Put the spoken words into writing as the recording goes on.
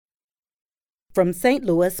from St.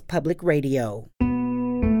 Louis Public Radio.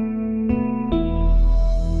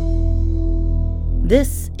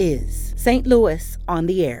 This is St. Louis on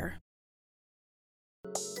the Air.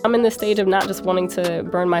 I'm in the stage of not just wanting to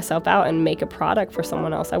burn myself out and make a product for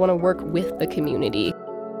someone else. I want to work with the community.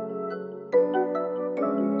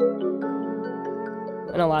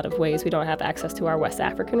 In a lot of ways, we don't have access to our West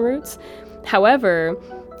African roots. However,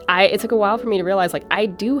 it took a while for me to realize, I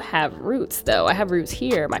do have roots, though. I have roots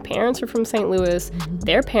here. My parents are from St. Louis.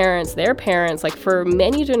 Their parents. For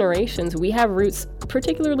many generations, we have roots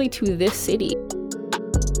particularly to this city.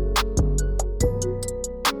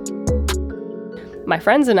 My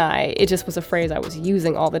friends and I, it just was a phrase I was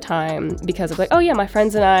using all the time because of my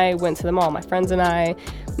friends and I went to the mall. My friends and I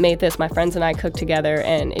made this. My friends and I cooked together.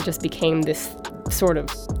 And it just became this sort of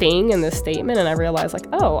thing in this statement. And I realized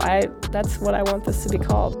that's what I want this to be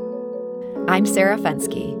called. I'm Sarah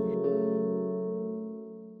Fenske.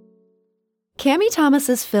 Cami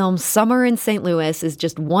Thomas's film Summer in St. Louis is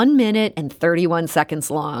just 1 minute and 31 seconds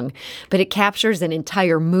long, but it captures an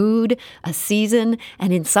entire mood, a season,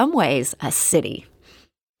 and in some ways, a city.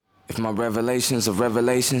 If my revelations of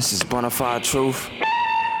revelations is bona fide truth,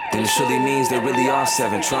 then it surely means there really are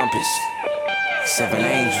 7 trumpets, 7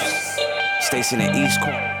 angels, stationed in each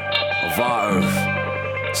corner of our earth.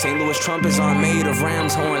 St. Louis trumpets aren't made of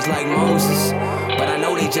ram's horns like Moses, but I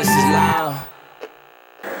know they just as loud.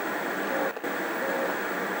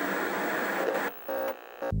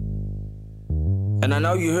 And I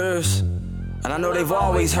know you heard us, and I know they've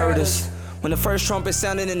always heard us. When the first trumpet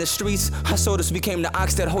sounded in the streets, our shoulders became the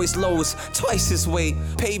ox that hoist lows twice this weight.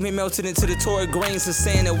 Pavement melted into the torrid grains of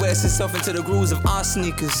sand and wedged itself into the grooves of our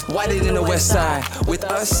sneakers. Whiter than the west side, with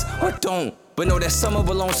us or don't. But know that summer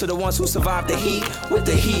belongs to the ones who survived the heat with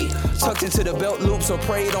the heat. Tucked into the belt loops or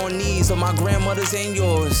prayed on knees of my grandmother's and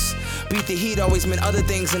yours. Beat the heat always meant other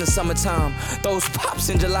things in the summertime. Those pops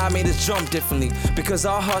in July made us jump differently because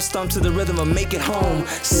our hearts thumped to the rhythm of make it home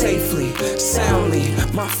safely, soundly.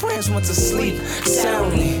 My friends went to sleep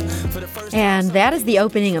soundly. And that is the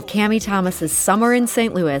opening of Cami Thomas's Summer in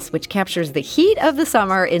St. Louis, which captures the heat of the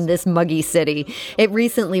summer in this muggy city. It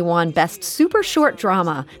recently won Best Super Short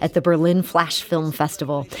Drama at the Berlin Flash Film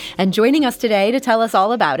Festival. And joining us today to tell us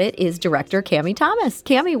all about it is director Cami Thomas.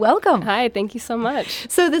 Cami, welcome. Hi, thank you so much.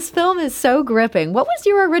 So this film is so gripping. What was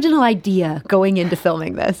your original idea going into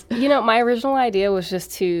filming this? My original idea was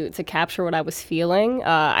just to capture what I was feeling.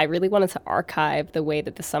 I really wanted to archive the way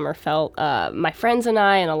that the summer felt. My friends and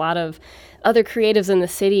I and a lot of other creatives in the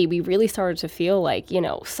city, we really started to feel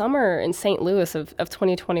summer in St. Louis of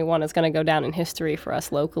 2021 is going to go down in history for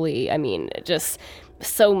us locally. I mean, just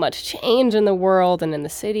so much change in the world and in the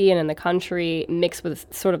city and in the country mixed with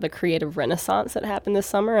sort of the creative renaissance that happened this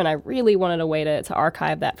summer. And I really wanted a way to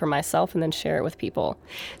archive that for myself and then share it with people.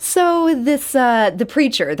 So this, the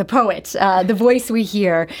preacher, the poet, the voice we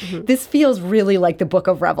hear, this feels really like the Book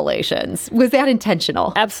of Revelations. Was that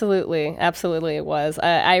intentional? Absolutely. Absolutely it was.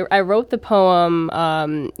 I wrote the poem,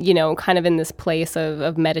 kind of in this place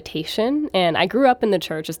of meditation. And I grew up in the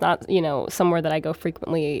church. It's not, somewhere that I go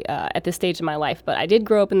frequently at this stage in my life, but I did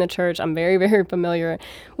grow up in the church. I'm very, very familiar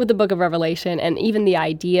with the Book of Revelation and even the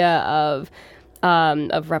idea of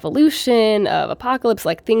revolution, of apocalypse,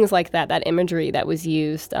 things like that, that imagery that was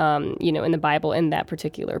used, in the Bible in that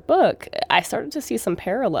particular book. I started to see some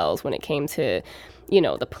parallels when it came to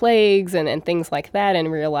the plagues and things like that, and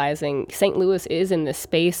realizing St. Louis is in this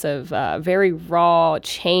space of very raw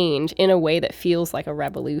change in a way that feels like a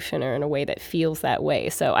revolution or in a way that feels that way.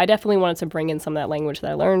 So I definitely wanted to bring in some of that language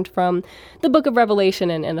that I learned from the Book of Revelation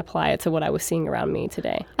and apply it to what I was seeing around me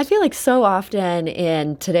today. I feel like so often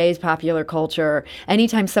in today's popular culture,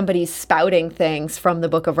 anytime somebody's spouting things from the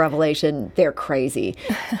Book of Revelation, they're crazy.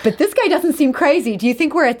 But this guy doesn't seem crazy. Do you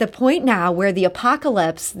think we're at the point now where the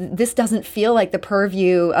apocalypse, this doesn't feel like the purview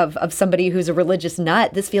of somebody who's a religious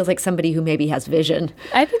nut? This feels like somebody who maybe has vision.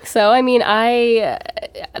 I think so. I mean,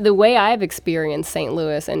 the way I've experienced St.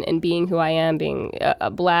 Louis and being who I am, being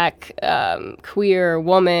a Black, queer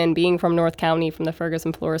woman, being from North County, from the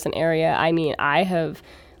Ferguson-Florissant area, I mean, I have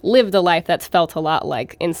lived a life that's felt a lot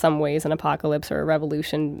like, in some ways, an apocalypse or a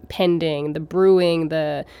revolution pending, the brewing,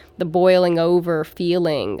 the boiling over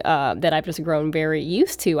feeling that I've just grown very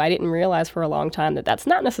used to. I didn't realize for a long time that that's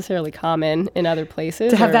not necessarily common in other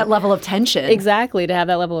places. To have that level of tension. Exactly, to have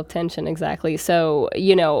that level of tension, exactly. So,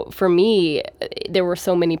 for me, there were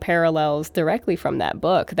so many parallels directly from that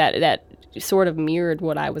book that sort of mirrored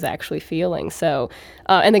what I was actually feeling. So,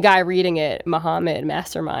 and the guy reading it, Mohammed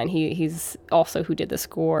Mastermind, he's also who did the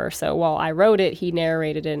score. So while I wrote it, he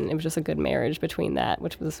narrated it, and it was just a good marriage between that,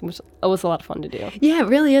 which was a lot of fun to do. Yeah, it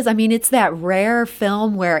really is. I mean, it's that rare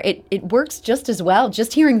film where it works just as well,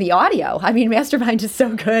 just hearing the audio. I mean, Mastermind is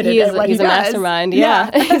so good at what he does. He's a mastermind,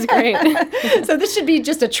 yeah. He's great. So this should be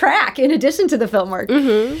just a track in addition to the film work.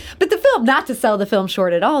 Mm-hmm. But the film, not to sell the film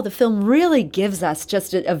short at all, the film really gives us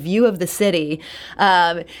just a view of the city.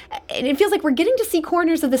 And it feels like we're getting to see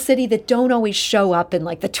corners of the city that don't always show up in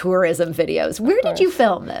like the tourism videos. Where did you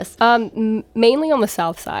film this? Mainly on the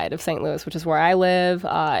south side of St. Louis, which is where I live.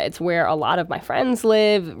 It's where a lot of my friends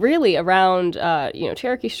live, really around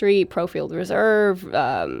Cherokee Street, Profield Reserve,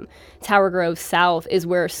 Tower Grove South is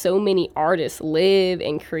where so many artists live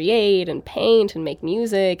and create and paint and make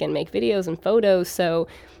music and make videos and photos. So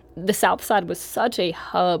the South Side was such a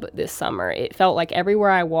hub this summer. It felt like everywhere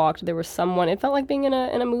I walked, there was someone. It felt like being in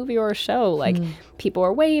a movie or a show. Like people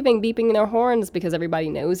are waving, beeping their horns because everybody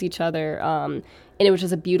knows each other. And it was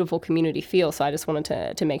just a beautiful community feel. So I just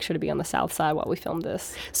wanted to make sure to be on the South Side while we filmed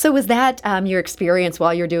this. So was that your experience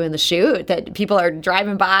while you're doing the shoot, that people are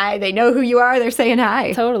driving by, they know who you are, they're saying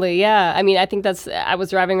hi? Totally, yeah. I mean, I think I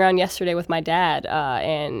was driving around yesterday with my dad,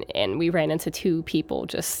 and we ran into two people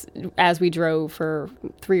just as we drove for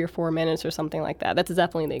 3 or 4 minutes or something like that. That's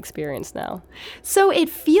definitely the experience now. So it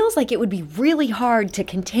feels like it would be really hard to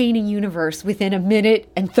contain a universe within 1 minute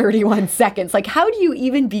and 31 seconds. Like, how do you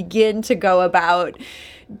even begin to go about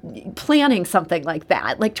planning something like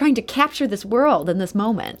that, like trying to capture this world in this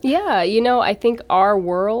moment? Yeah, I think our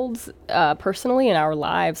worlds, personally, and our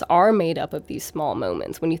lives are made up of these small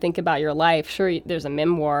moments. When you think about your life, sure, there's a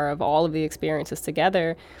memoir of all of the experiences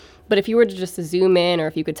together, but if you were to just zoom in, or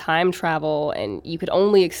if you could time travel and you could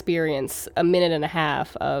only experience 1.5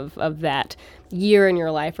 minutes of that year in your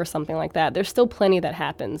life or something like that, there's still plenty that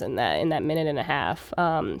happens in that 1.5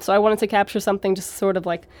 minutes. So I wanted to capture something just sort of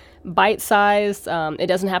like bite-sized. It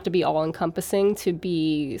doesn't have to be all-encompassing to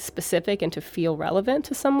be specific and to feel relevant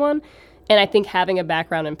to someone. And I think having a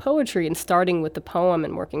background in poetry and starting with the poem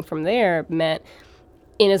and working from there meant,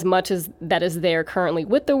 in as much as that is there currently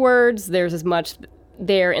with the words, there's as much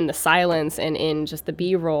there in the silence and in just the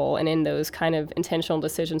B-roll and in those kind of intentional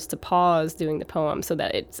decisions to pause doing the poem, so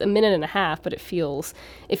that it's 1.5 minutes, but it feels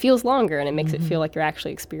longer, and it makes it feel like you're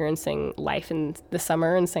actually experiencing life in the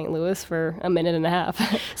summer in St. Louis for 1.5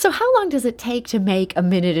 minutes. So how long does it take to make a 1.5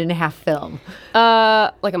 minute film?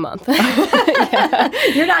 Like a month. Yeah.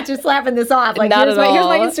 You're not just slapping this off like, here's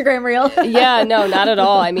my Instagram reel. Yeah, no, not at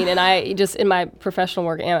all. I mean, and I just, in my professional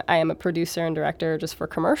work, I am a producer and director just for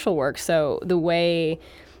commercial work. So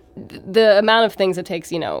the amount of things it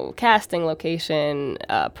takes, casting, location,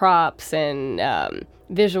 props, and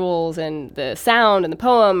visuals, and the sound and the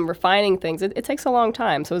poem, refining things, it takes a long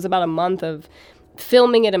time. So it was about a month of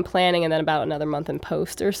filming it and planning, and then about another month in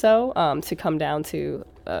post or so to come down to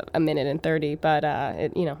 1 minute and 30, but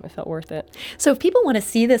it felt worth it. So if people want to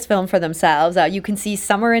see this film for themselves, you can see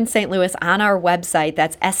Summer in St. Louis on our website.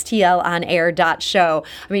 That's stlonair.show.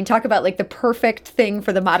 I mean, talk about like the perfect thing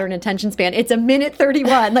for the modern attention span. It's 1 minute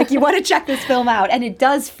 31. Like, you want to check this film out, and it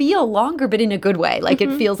does feel longer, but in a good way. Like,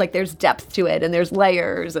 it feels like there's depth to it and there's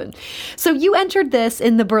layers. And so you entered this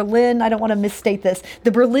in the Berlin, I don't want to misstate this,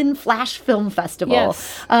 the Berlin Flash Film Festival.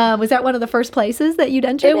 Yes. Was that one of the first places that you'd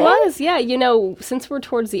entered? It was, yeah. Since we're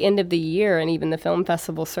towards the end of the year and even the film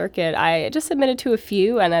festival circuit, I just submitted to a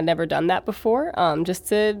few, and I'd never done that before, just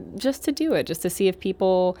to do it, just to see if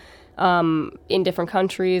people in different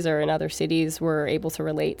countries or in other cities were able to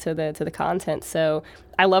relate to the content. So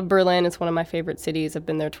I love Berlin. It's one of my favorite cities. I've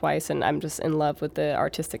been there twice, and I'm just in love with the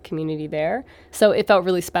artistic community there. So it felt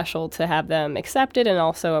really special to have them accepted and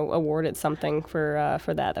also awarded something for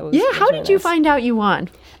that. That was how really did you nice. find out you won?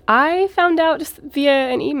 I found out just via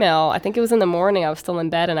an email. I think it was in the morning. I was still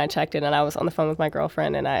in bed, and I checked it, and I was on the phone with my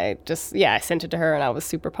girlfriend, and I sent it to her, and I was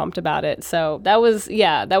super pumped about it. So that was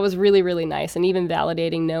really, really nice, and even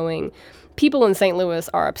validating knowing people in St. Louis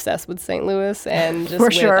are obsessed with St. Louis and just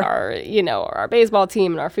with our baseball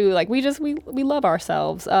team and our food. Like, we love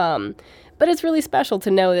ourselves. But it's really special to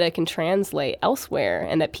know that it can translate elsewhere,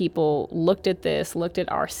 and that people looked at this, looked at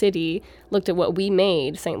our city, looked at what we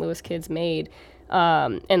made, St. Louis kids made,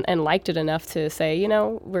 and liked it enough to say,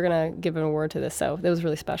 we're going to give an award to this. So that was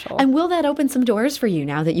really special. And will that open some doors for you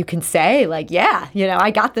now that you can say, like,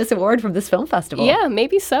 I got this award from this film festival? Yeah,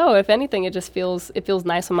 maybe so. If anything, it just feels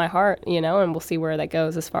nice on my heart, and we'll see where that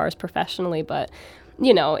goes as far as professionally. But,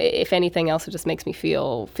 if anything else, it just makes me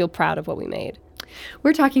feel proud of what we made.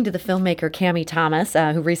 We're talking to the filmmaker Cami Thomas,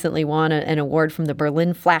 who recently won an award from the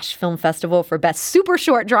Berlin Flash Film Festival for Best Super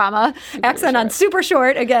Short Drama. Accent on super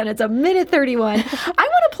short. Again, it's 1:31. I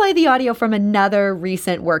want to play the audio from another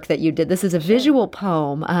recent work that you did. This is a visual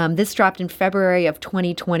poem. This dropped in February of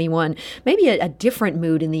 2021. Maybe a different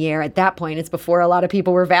mood in the air at that point. It's before a lot of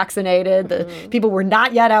people were vaccinated. The people were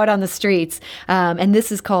not yet out on the streets. And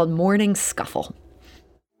this is called Morning Scuffle.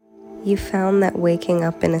 You found that waking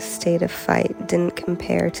up in a state of fight didn't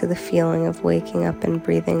compare to the feeling of waking up and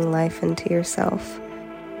breathing life into yourself.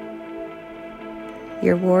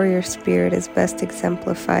 Your warrior spirit is best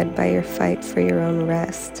exemplified by your fight for your own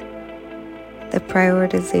rest. The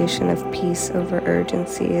prioritization of peace over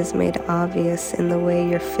urgency is made obvious in the way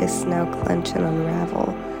your fists now clench and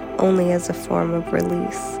unravel, only as a form of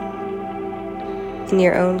release. In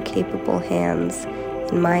your own capable hands,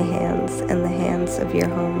 in my hands and the hands of your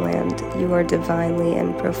homeland, you are divinely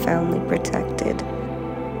and profoundly protected.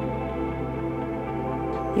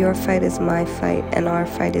 Your fight is my fight, and our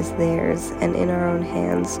fight is theirs, and in our own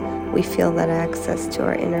hands, we feel that access to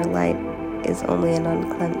our inner light is only an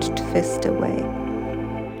unclenched fist away.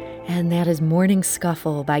 And that is Morning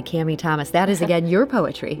Scuffle by Cami Thomas. That is, again, your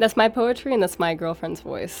poetry. That's my poetry, and that's my girlfriend's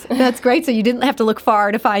voice. That's great. So you didn't have to look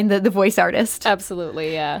far to find the voice artist.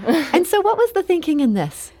 Absolutely, yeah. And so what was the thinking in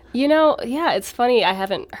this? Yeah, it's funny. I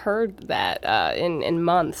haven't heard that in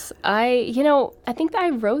months. I think that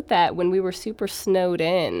I wrote that when we were super snowed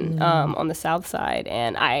in on the South Side,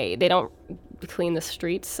 and they don't clean the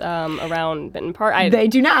streets around Benton Park. They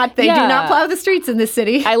do not. They do not plow the streets in this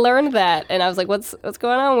city. I learned that, and I was like, "What's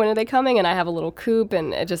going on? When are they coming?" And I have a little coupe,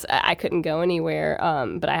 and I couldn't go anywhere.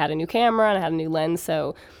 But I had a new camera and I had a new lens,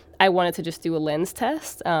 so I wanted to just do a lens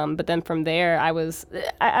test. But then from there, I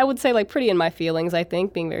would say like pretty in my feelings. I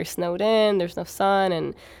think being very snowed in, there's no sun,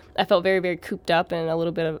 and I felt very, very cooped up and a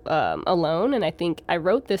little bit of alone. And I think I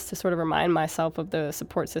wrote this to sort of remind myself of the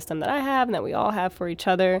support system that I have and that we all have for each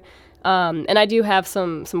other. And I do have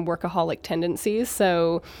some workaholic tendencies,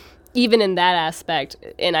 so even in that aspect,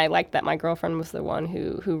 and I like that my girlfriend was the one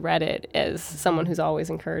who read it as someone who's always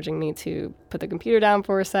encouraging me to put the computer down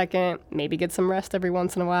for a second, maybe get some rest every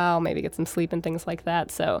once in a while, maybe get some sleep and things like that.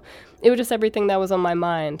 So it was just everything that was on my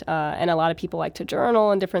mind. And a lot of people like to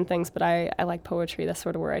journal and different things, but I like poetry. That's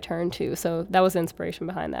sort of where I turn to. So that was the inspiration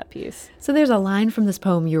behind that piece. So there's a line from this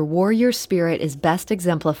poem: your warrior spirit is best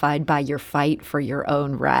exemplified by your fight for your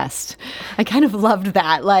own rest. I kind of loved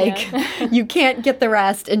that. You can't get the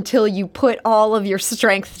rest until you put all of your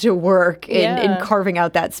strength to work in carving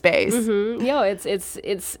out that space. Mm-hmm.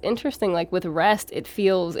 It's interesting. Like with rest, it's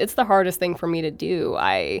the hardest thing for me to do.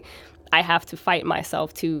 I have to fight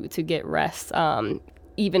myself to get rest.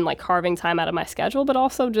 Even like carving time out of my schedule, but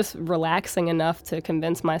also just relaxing enough to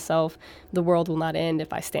convince myself the world will not end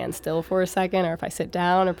if I stand still for a second or if I sit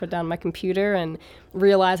down or put down my computer, and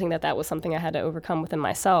realizing that was something I had to overcome within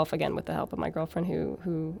myself, again, with the help of my girlfriend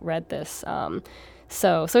who read this.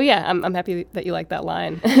 So yeah, I'm happy that you like that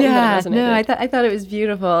line. Yeah, I thought it was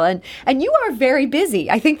beautiful, and you are very busy.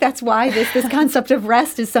 I think that's why this concept of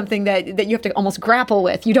rest is something that you have to almost grapple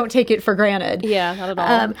with. You don't take it for granted. Yeah, not at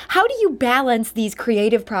all. How do you balance these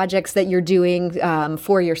creative projects that you're doing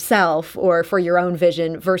for yourself or for your own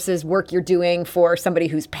vision versus work you're doing for somebody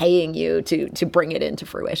who's paying you to bring it into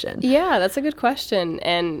fruition? Yeah, that's a good question,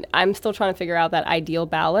 and I'm still trying to figure out that ideal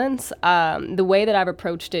balance. The way that I've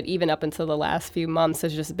approached it, even up until the last few months,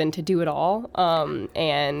 has just been to do it all,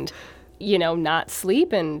 and not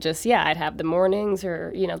sleep, and just I'd have the mornings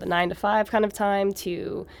or the 9 to 5 kind of time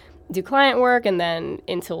to do client work, and then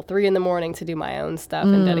until 3 a.m. to do my own stuff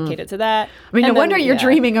and dedicate it to that. I mean, no wonder you're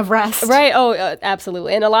dreaming of rest. Right. Oh,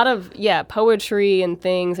 absolutely. And a lot of, poetry and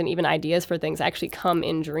things and even ideas for things actually come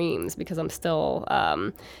in dreams, because I'm still,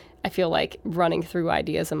 I feel like running through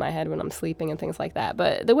ideas in my head when I'm sleeping and things like that.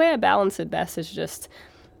 But the way I balance it best is just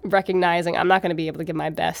recognizing I'm not going to be able to give my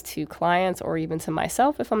best to clients or even to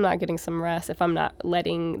myself if I'm not getting some rest, if I'm not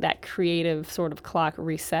letting that creative sort of clock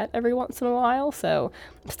reset every once in a while. So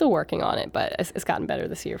I'm still working on it, but it's gotten better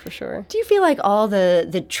this year for sure. Do you feel like all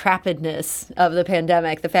the trappedness of the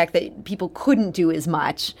pandemic, the fact that people couldn't do as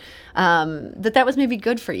much, that was maybe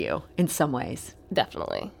good for you in some ways?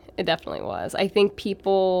 Definitely. It definitely was. I think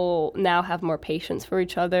people now have more patience for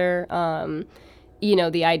each other.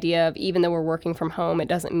 The idea of, even though we're working from home, it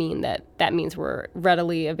doesn't mean that means we're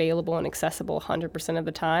readily available and accessible 100% of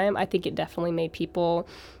the time. I think it definitely made people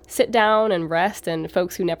sit down and rest, and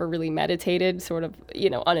folks who never really meditated sort of,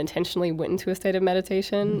 unintentionally went into a state of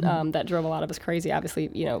meditation. That drove a lot of us crazy, obviously,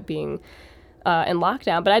 being in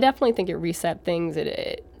lockdown. But I definitely think it reset things.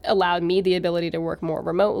 allowed me the ability to work more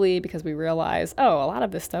remotely because we realized, a lot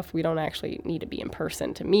of this stuff we don't actually need to be in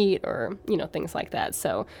person to meet or, things like that.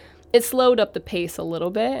 So it slowed up the pace a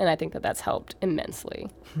little bit, and I think that that's helped immensely.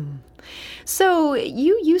 So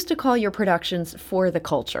you used to call your productions For the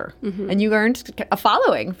Culture, and you earned a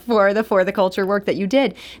following for the Culture work that you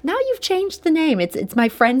did. Now you've changed the name. It's My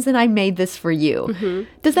Friends and I Made This For You.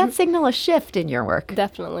 Does that signal a shift in your work?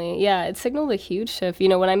 Definitely. Yeah, it signaled a huge shift.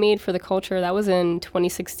 When I made For the Culture, that was in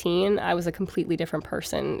 2016. I was a completely different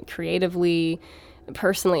person creatively,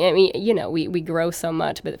 personally. I mean, we grow so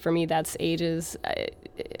much, but for me, that's ages,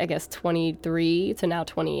 I guess, 23 to now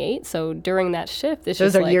 28. So during that shift,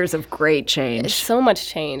 those are years of great change. So much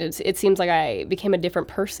change. It seems like I became a different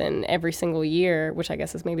person every single year, which I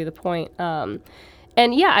guess is maybe the point.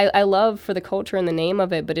 And yeah, I love For the Culture and the name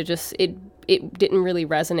of it, but it didn't really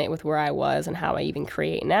resonate with where I was and how I even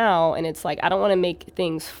create now. And it's like, I don't want to make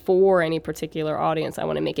things for any particular audience. I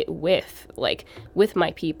want to make it with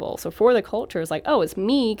my people. So For the Culture is like, it's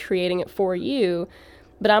me creating it for you.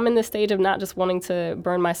 But I'm in this stage of not just wanting to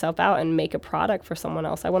burn myself out and make a product for someone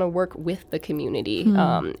else. I want to work with the community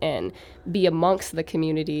and be amongst the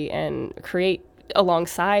community and create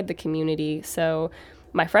alongside the community. So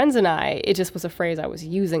My Friends and I, it just was a phrase I was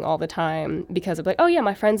using all the time because of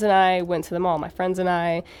my friends and I went to the mall. My friends and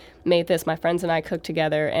I made this. My friends and I cooked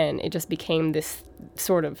together. And it just became this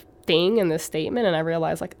sort of thing in this statement. And I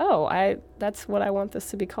realized that's what I want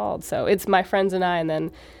this to be called. So it's My Friends and I, and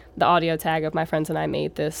then the audio tag of My Friends and I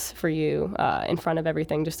Made This For You in front of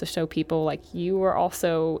everything, just to show people you are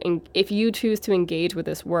also, if you choose to engage with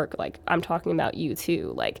this work, I'm talking about you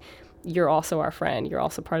too. You're also our friend. You're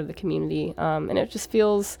also part of the community. And it just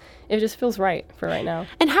feels right for right now.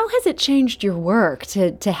 And how has it changed your work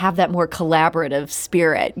to have that more collaborative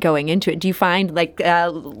spirit going into it? Do you find,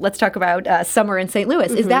 let's talk about Summer in St.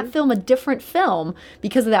 Louis. Is that film a different film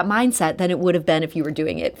because of that mindset than it would have been if you were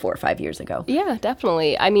doing it 4 or 5 years ago? Yeah,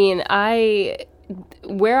 definitely. I mean,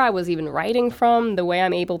 where I was even writing from, the way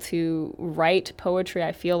I'm able to write poetry,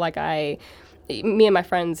 I feel like me and my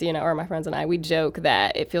friends, or my friends and I, we joke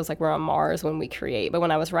that it feels like we're on Mars when we create. But when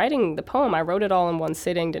I was writing the poem, I wrote it all in one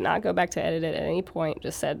sitting, did not go back to edit it at any point,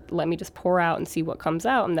 just said, let me just pour out and see what comes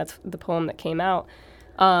out. And that's the poem that came out.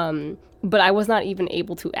 But I was not even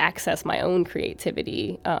able to access my own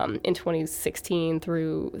creativity in 2016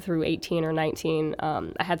 through 18 or 19.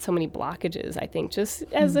 I had so many blockages, I think, just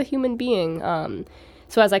as a human being.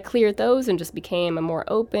 So as I cleared those and just became a more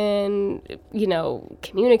open,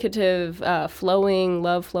 communicative,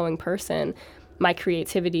 love-flowing person, my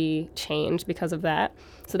creativity changed because of that.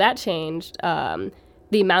 So that changed. The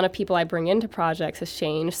amount of people I bring into projects has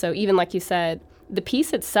changed. So even like you said, the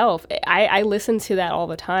piece itself, I listen to that all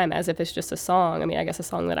the time as if it's just a song. I mean, I guess a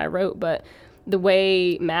song that I wrote, but the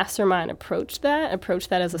way Mastermind approached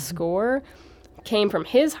that as a score, came from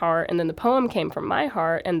his heart, and then the poem came from my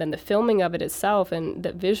heart, and then the filming of it itself and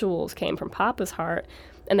the visuals came from Papa's heart,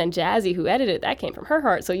 and then Jazzy, who edited it, that came from her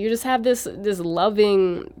heart. So you just have this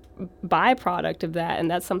loving byproduct of that, and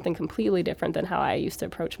that's something completely different than how I used to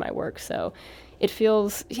approach my work. So it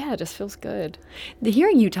just feels good.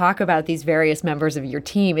 Hearing you talk about these various members of your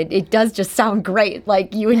team, it does just sound great.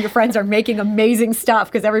 Like you and your friends are making amazing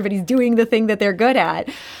stuff because everybody's doing the thing that they're good at.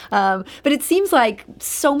 But it seems like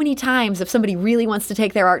so many times if somebody really wants to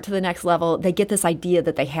take their art to the next level, they get this idea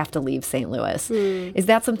that they have to leave St. Louis. Is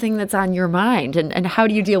that something that's on your mind? And how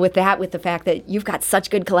do you deal with that, with the fact that you've got such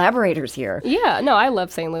good collaborators here? Yeah, no, I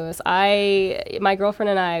love St. Louis. My girlfriend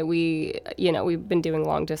and I, we've been doing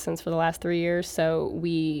long distance for the last 3 years. So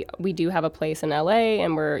we do have a place in LA,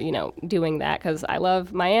 and we're, doing that because I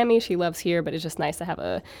love Miami. She loves here, but it's just nice to have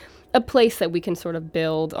a place that we can sort of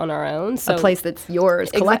build on our own. So a place that's yours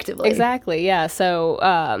collectively. Exactly, yeah.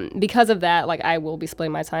 So because of that, I will be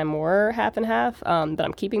splitting my time more half and half, but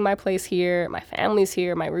I'm keeping my place here. My family's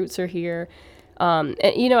here. My roots are here. And,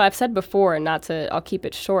 I've said before, and I'll keep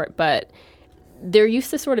it short, but there used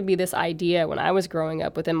to sort of be this idea when I was growing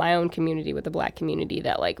up within my own community, with the Black community,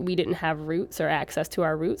 that we didn't have roots or access to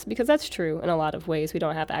our roots, because that's true in a lot of ways. We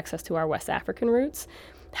don't have access to our West African roots.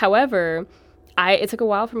 However, it took a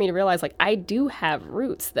while for me to realize, I do have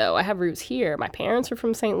roots, though. I have roots here. My parents are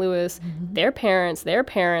from St. Louis. Their parents.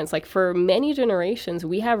 For many generations,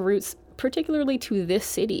 we have roots particularly to this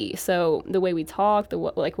city. So the way we talk,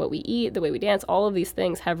 what we eat, the way we dance, all of these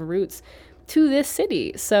things have roots to this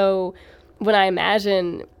city. So when I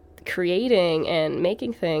imagine creating and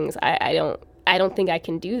making things, I don't think I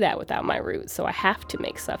can do that without my roots. So I have to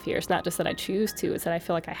make stuff here. It's not just that I choose to, it's that I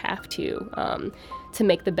feel like I have to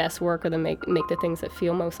make the best work, or to make the things that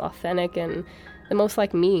feel most authentic and the most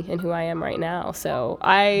like me and who I am right now. So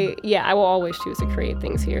I will always choose to create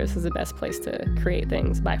things here. This is the best place to create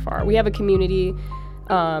things by far. We have a community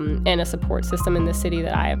and a support system in the city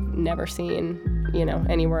that I have never seen,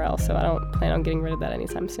 anywhere else. So I don't plan on getting rid of that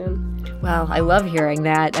anytime soon. Well, I love hearing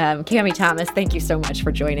that. Cami Thomas, thank you so much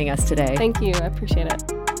for joining us today. Thank you. I appreciate it.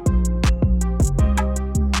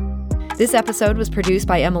 This episode was produced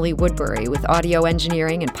by Emily Woodbury with audio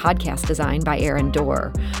engineering and podcast design by Aaron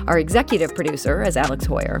Dorr. Our executive producer is Alex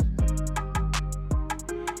Hoyer.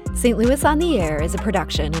 St. Louis on the Air is a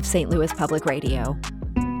production of St. Louis Public Radio.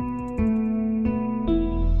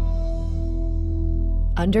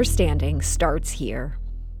 Understanding starts here.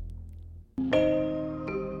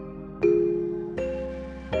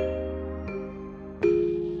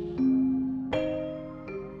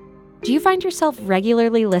 Do you find yourself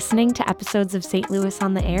regularly listening to episodes of St. Louis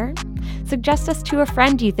on the Air? Suggest us to a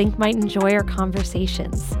friend you think might enjoy our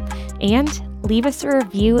conversations. And leave us a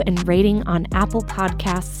review and rating on Apple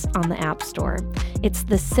Podcasts on the App Store. It's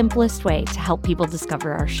the simplest way to help people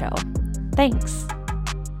discover our show. Thanks.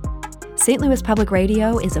 St. Louis Public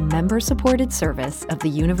Radio is a member-supported service of the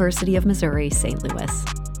University of Missouri, St. Louis.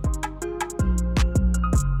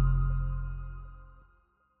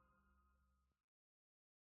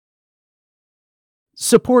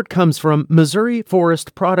 Support comes from Missouri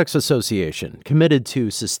Forest Products Association, committed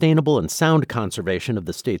to sustainable and sound conservation of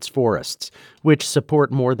the state's forests, which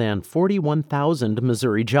support more than 41,000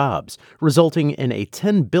 Missouri jobs, resulting in a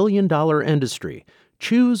 $10 billion industry.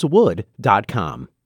 ChooseWood.com.